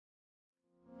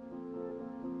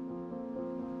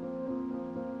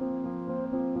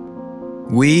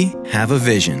We have a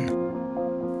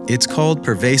vision. It's called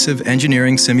pervasive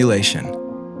engineering simulation,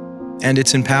 and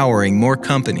it's empowering more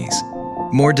companies,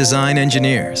 more design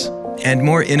engineers, and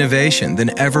more innovation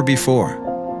than ever before.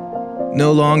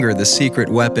 No longer the secret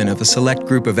weapon of a select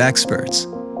group of experts,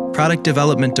 product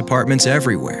development departments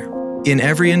everywhere, in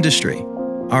every industry,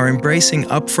 are embracing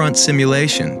upfront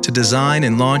simulation to design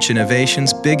and launch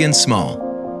innovations big and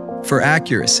small, for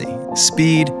accuracy,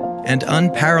 speed, and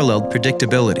unparalleled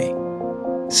predictability.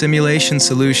 Simulation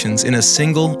solutions in a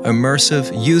single,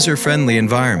 immersive, user-friendly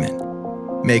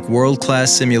environment make world-class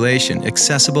simulation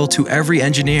accessible to every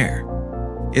engineer.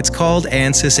 It's called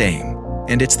Ansys AIM,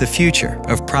 and it's the future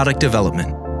of product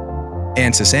development.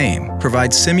 Ansys AIM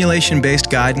provides simulation-based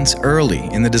guidance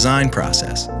early in the design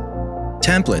process.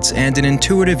 Templates and an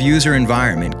intuitive user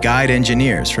environment guide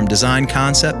engineers from design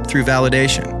concept through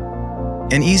validation.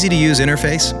 An easy-to-use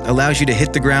interface allows you to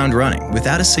hit the ground running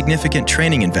without a significant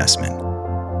training investment.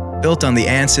 Built on the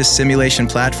Ansys simulation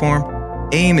platform,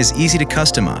 AIM is easy to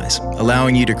customize,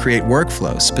 allowing you to create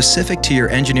workflows specific to your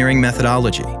engineering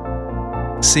methodology.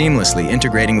 Seamlessly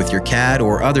integrating with your CAD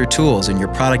or other tools in your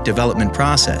product development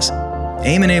process,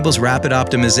 AIM enables rapid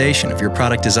optimization of your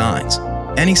product designs.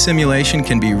 Any simulation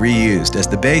can be reused as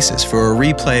the basis for a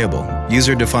replayable,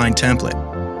 user-defined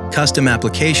template. Custom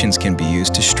applications can be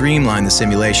used to streamline the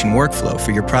simulation workflow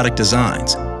for your product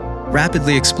designs.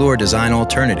 Rapidly explore design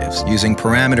alternatives using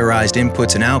parameterized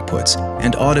inputs and outputs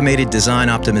and automated design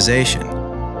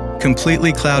optimization.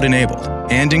 Completely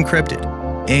cloud-enabled and encrypted,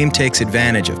 AIM takes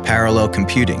advantage of parallel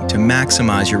computing to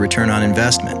maximize your return on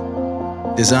investment.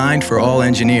 Designed for all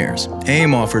engineers,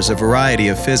 AIM offers a variety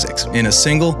of physics in a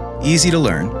single,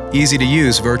 easy-to-learn,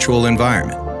 easy-to-use virtual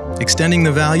environment, extending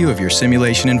the value of your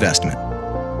simulation investment.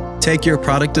 Take your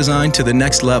product design to the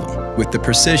next level with the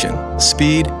precision,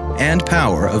 speed, and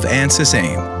power of Ansys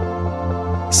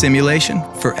AIM. Simulation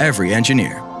for every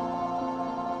engineer.